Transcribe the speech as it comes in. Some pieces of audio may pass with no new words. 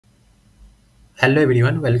Hello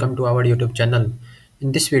everyone, welcome to our YouTube channel.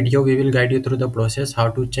 In this video, we will guide you through the process how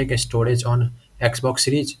to check storage on Xbox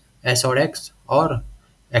Series S or X or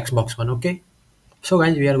Xbox One. Okay. So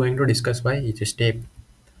guys, we are going to discuss by each step.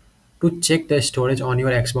 To check the storage on your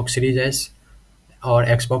Xbox Series S or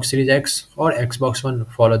Xbox Series X or Xbox One,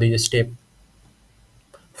 follow this step.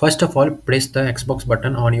 First of all, press the Xbox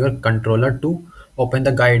button on your controller to open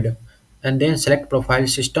the guide, and then select Profile,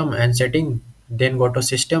 System and Setting. Then go to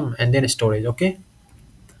System and then Storage. Okay.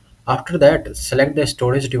 After that, select the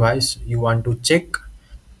storage device you want to check.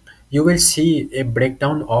 You will see a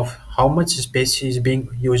breakdown of how much space is being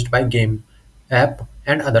used by game, app,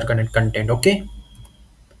 and other content. Okay.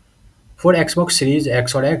 For Xbox Series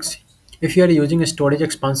X or X, if you are using a storage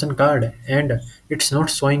expansion card and it's not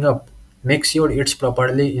showing up, make sure it's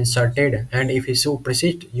properly inserted. And if issue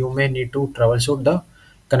persists, you may need to troubleshoot the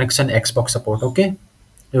connection Xbox support. Okay.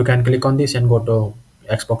 You can click on this and go to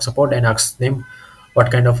Xbox support and ask them what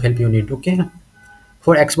kind of help you need. Okay.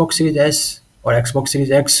 For Xbox Series S or Xbox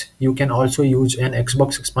Series X, you can also use an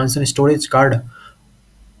Xbox expansion storage card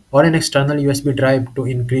or an external USB drive to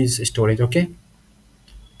increase storage. Okay.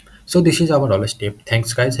 So this is our all step.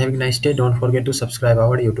 Thanks guys. Having a nice day. Don't forget to subscribe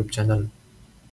our YouTube channel.